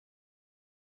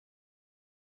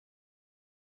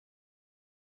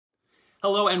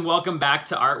Hello and welcome back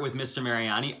to Art with Mr.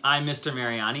 Mariani. I'm Mr.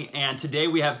 Mariani, and today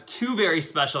we have two very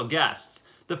special guests.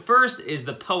 The first is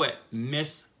the poet,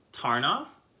 Miss Tarnoff.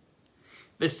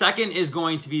 The second is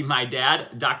going to be my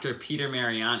dad, Dr. Peter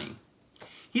Mariani.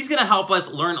 He's going to help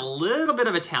us learn a little bit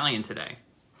of Italian today.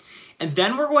 And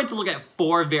then we're going to look at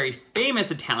four very famous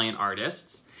Italian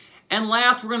artists. And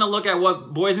last, we're going to look at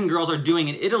what boys and girls are doing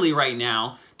in Italy right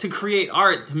now to create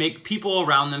art to make people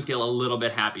around them feel a little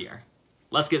bit happier.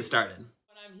 Let's get started.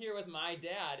 I'm here with my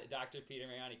dad, Dr. Peter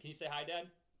Mariani. Can you say hi, Dad?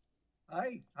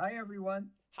 Hi. Hi, everyone.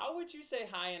 How would you say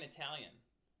hi in Italian?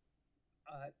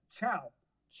 Ciao.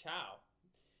 Ciao.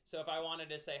 So if I wanted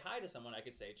to say hi to someone, I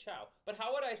could say ciao. But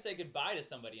how would I say goodbye to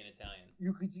somebody in Italian?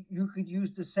 You could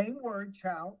use the same word,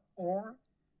 ciao, or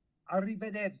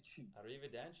arrivederci.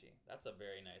 Arrivederci. That's a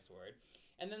very nice word.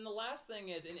 And then the last thing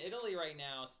is, in Italy right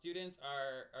now, students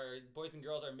boys and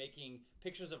girls are making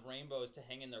pictures of rainbows to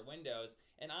hang in their windows.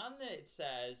 And on it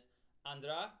says,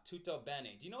 andrà tutto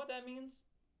bene. Do you know what that means?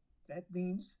 That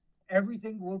means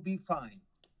everything will be fine.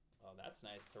 Oh, that's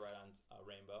nice to write on a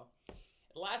rainbow.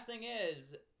 The last thing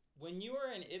is, when you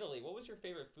were in Italy, what was your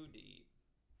favorite food to eat?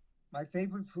 My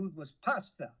favorite food was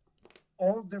pasta,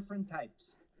 all different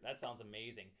types. That sounds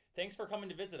amazing. Thanks for coming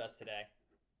to visit us today.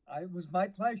 It was my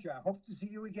pleasure. I hope to see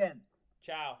you again.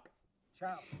 Ciao.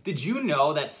 Ciao. Did you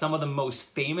know that some of the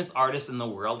most famous artists in the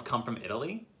world come from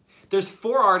Italy? There's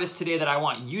four artists today that I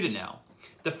want you to know.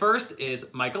 The first is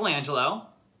Michelangelo,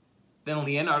 then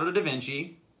Leonardo da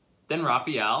Vinci, then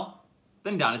Raphael,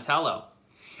 then Donatello.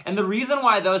 And the reason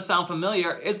why those sound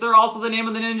familiar is they're also the name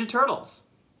of the Ninja Turtles.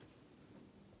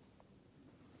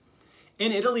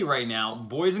 In Italy right now,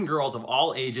 boys and girls of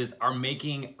all ages are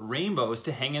making rainbows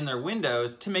to hang in their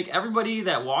windows to make everybody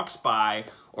that walks by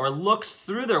or looks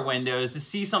through their windows to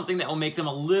see something that will make them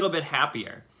a little bit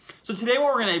happier. So today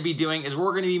what we're going to be doing is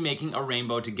we're going to be making a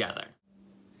rainbow together.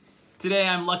 Today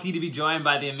I'm lucky to be joined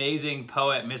by the amazing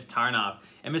poet, Miss Tarnoff.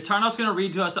 And Miss Tarnoff's going to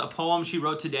read to us a poem she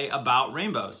wrote today about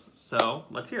rainbows. So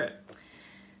let's hear it.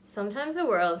 Sometimes the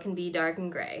world can be dark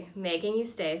and gray, making you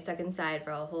stay stuck inside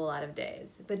for a whole lot of days.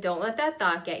 But don't let that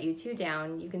thought get you too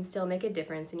down. You can still make a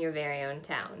difference in your very own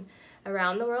town.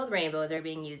 Around the world, rainbows are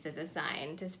being used as a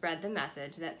sign to spread the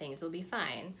message that things will be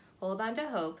fine. Hold on to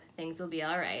hope, things will be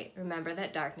all right. Remember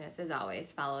that darkness is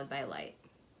always followed by light.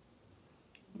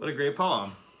 What a great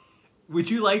poem. Would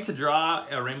you like to draw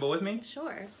a rainbow with me?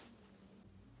 Sure.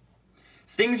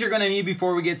 Things you're going to need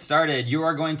before we get started. You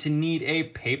are going to need a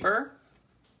paper,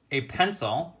 a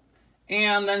pencil,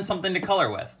 and then something to color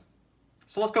with.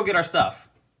 So let's go get our stuff.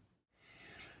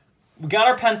 We got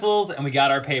our pencils and we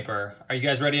got our paper. Are you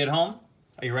guys ready at home?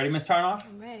 Are you ready, Miss Tarnoff?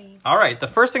 I'm ready. All right, the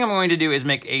first thing I'm going to do is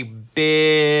make a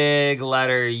big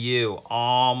letter U,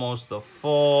 almost the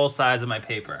full size of my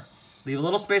paper. Leave a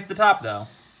little space at the top though.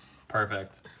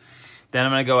 Perfect. Then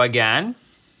I'm going to go again,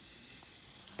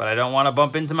 but I don't want to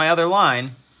bump into my other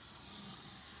line.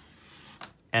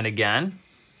 And again.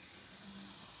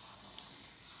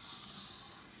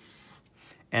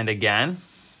 And again.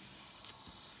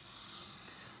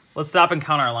 Let's stop and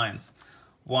count our lines.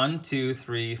 1, 2,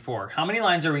 3, 4. How many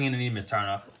lines are we going to need, Miss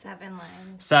Tarnoff? 7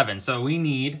 lines. 7. So we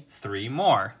need 3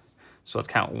 more. So let's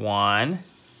count 1,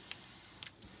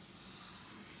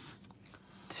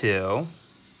 2,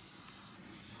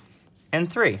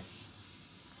 and 3.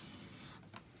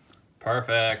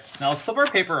 Perfect. Now let's flip our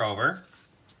paper over.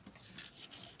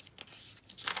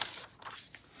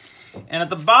 And at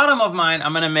the bottom of mine,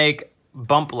 I'm going to make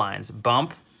bump lines.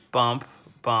 Bump, bump,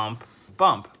 bump,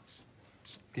 bump.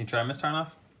 Can you try, Miss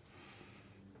Tarnoff?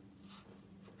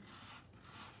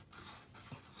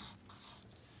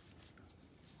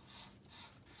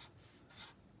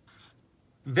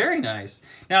 Very nice.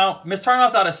 Now, Miss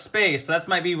Tarnoff's out of space, so that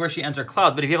might be where she ends her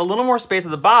clouds. But if you have a little more space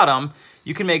at the bottom,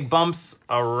 you can make bumps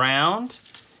around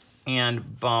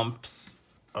and bumps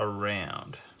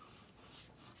around.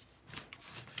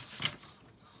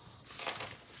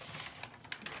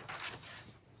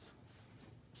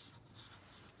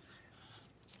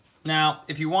 Now,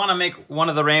 if you want to make one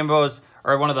of the rainbows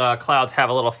or one of the clouds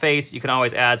have a little face, you can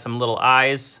always add some little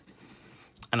eyes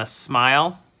and a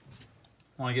smile.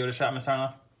 Want to give it a shot, Miss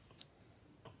Tarnoff?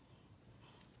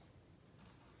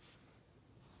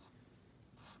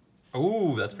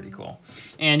 Ooh, that's pretty cool.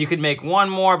 And you could make one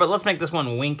more, but let's make this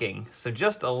one winking. So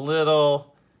just a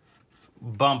little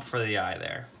bump for the eye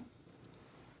there.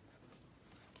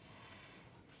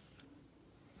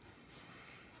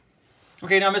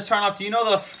 Okay, now Miss Tarnoff, do you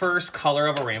know the first color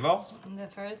of a rainbow? The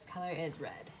first color is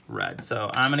red. Red.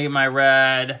 So I'm gonna get my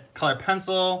red color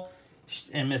pencil,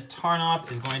 and Miss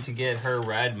Tarnoff is going to get her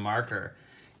red marker.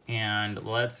 And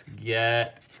let's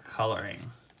get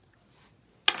coloring.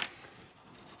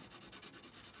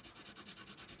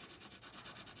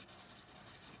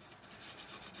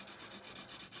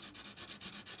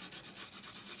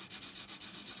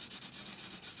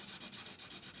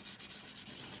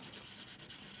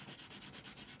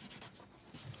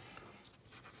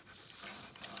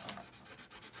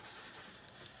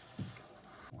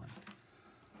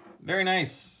 Very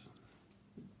nice.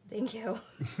 Thank you.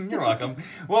 You're welcome.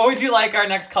 What would you like our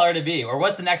next color to be? Or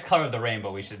what's the next color of the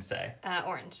rainbow, we should say?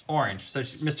 Orange. Orange. So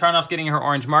Miss Tarnoff's getting her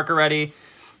orange marker ready.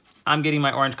 I'm getting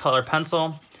my orange color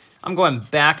pencil. I'm going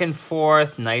back and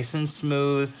forth, nice and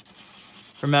smooth.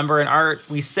 Remember, in art,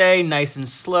 we say nice and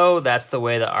slow. That's the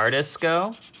way the artists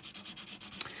go.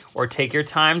 Or take your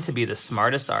time to be the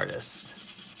smartest artist.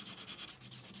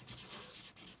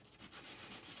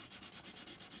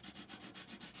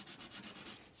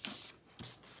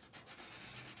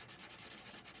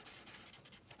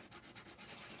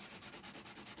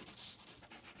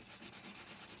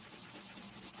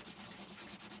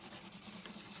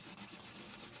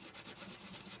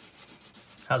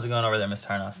 How's it going over there, Miss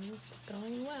Tarnoff? It's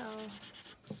going well.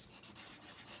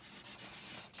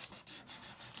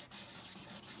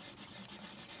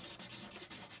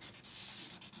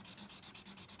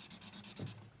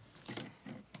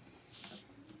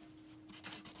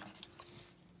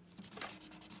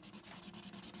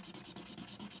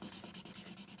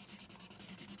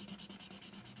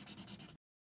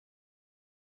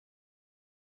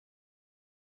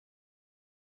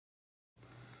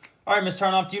 All right, Miss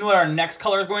Tarnoff, do you know what our next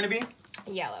color is going to be?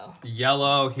 Yellow.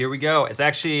 Yellow, here we go. It's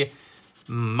actually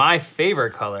my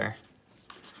favorite color.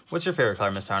 What's your favorite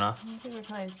color, Miss Tarnoff? My favorite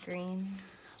color is green.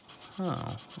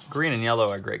 Oh, green and yellow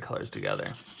are great colors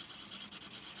together.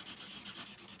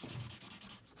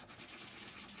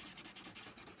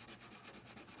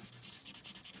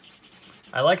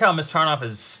 I like how Miss Tarnoff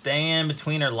is staying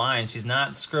between her lines. She's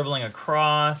not scribbling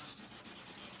across.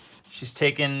 She's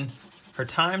taking her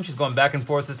time. She's going back and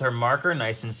forth with her marker,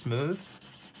 nice and smooth.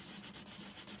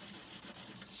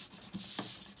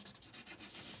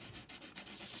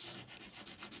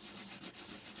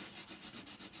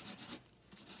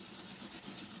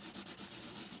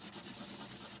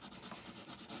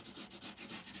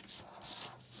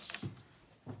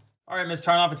 All right, Miss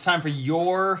Tarnoff, it's time for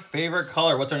your favorite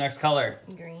color. What's our next color?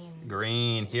 Green.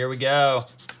 Green. Here we go.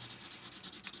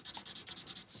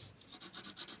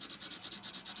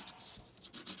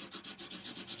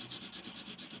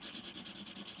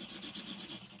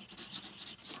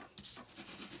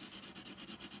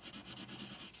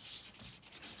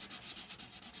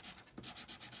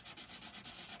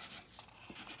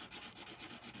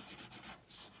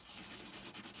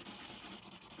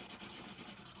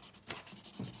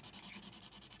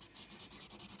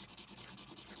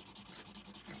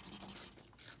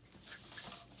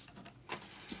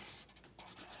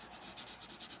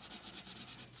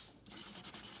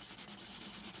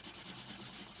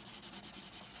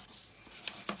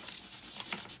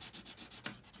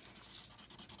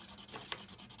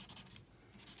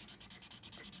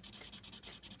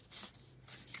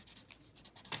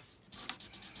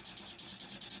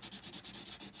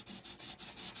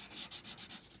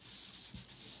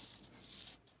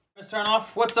 Miss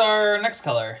Tarnoff, what's our next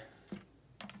color?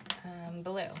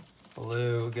 Blue.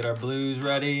 Blue. Get our blues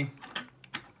ready.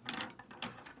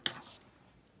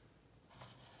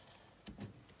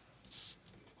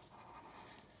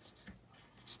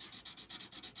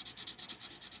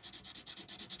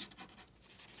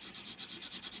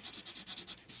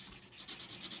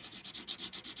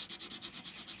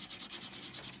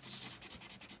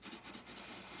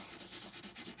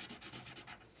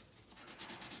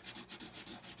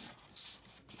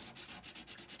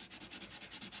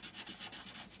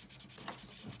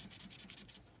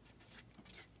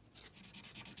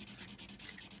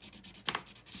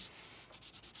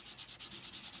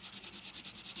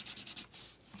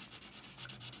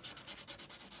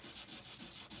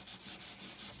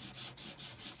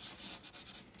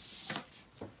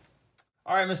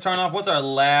 All right, Miss Tarnoff, what's our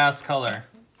last color?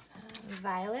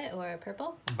 Violet or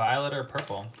purple? Violet or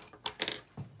purple.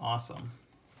 Awesome.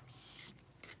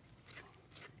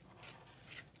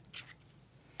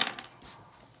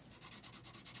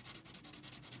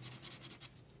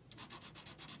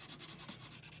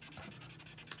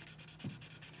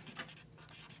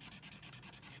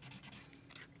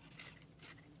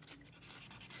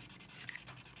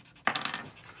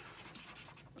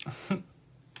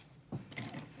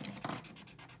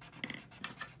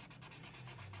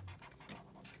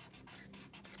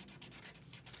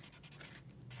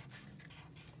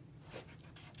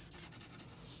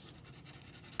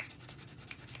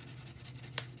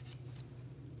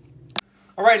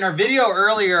 All right, in our video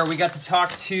earlier, we got to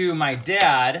talk to my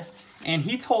dad, and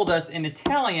he told us in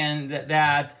Italian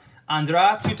that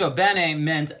andrà tutto bene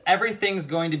meant everything's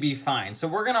going to be fine. So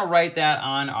we're gonna write that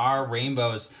on our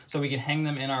rainbows so we can hang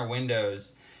them in our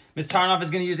windows. Miss Tarnoff is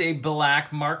gonna use a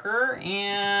black marker,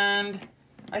 and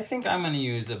I think I'm gonna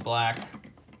use a black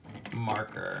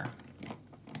marker.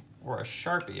 or a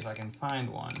Sharpie if I can find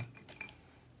one.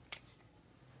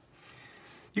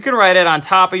 You can write it on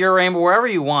top of your rainbow, wherever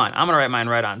you want. I'm gonna write mine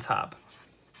right on top.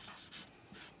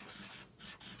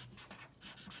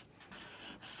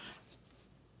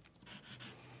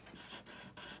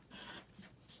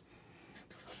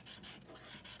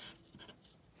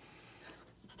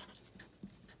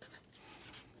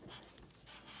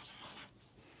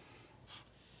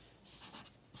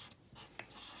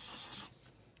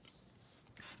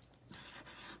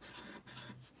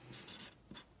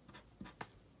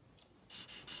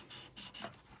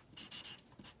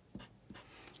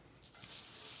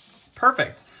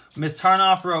 Perfect. Ms.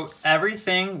 Tarnoff wrote,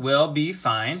 everything will be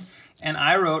fine. And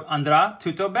I wrote, andrà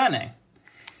tutto bene.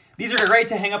 These are great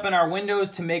to hang up in our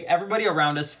windows to make everybody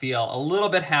around us feel a little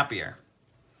bit happier.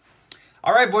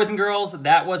 All right, boys and girls,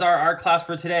 that was our art class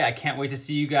for today. I can't wait to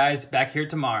see you guys back here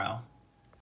tomorrow.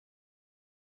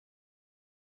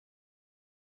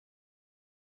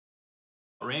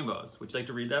 Rainbows. Would you like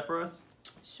to read that for us?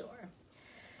 Sure.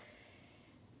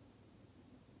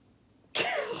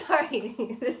 Sorry.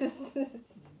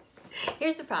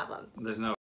 Here's the problem. There's no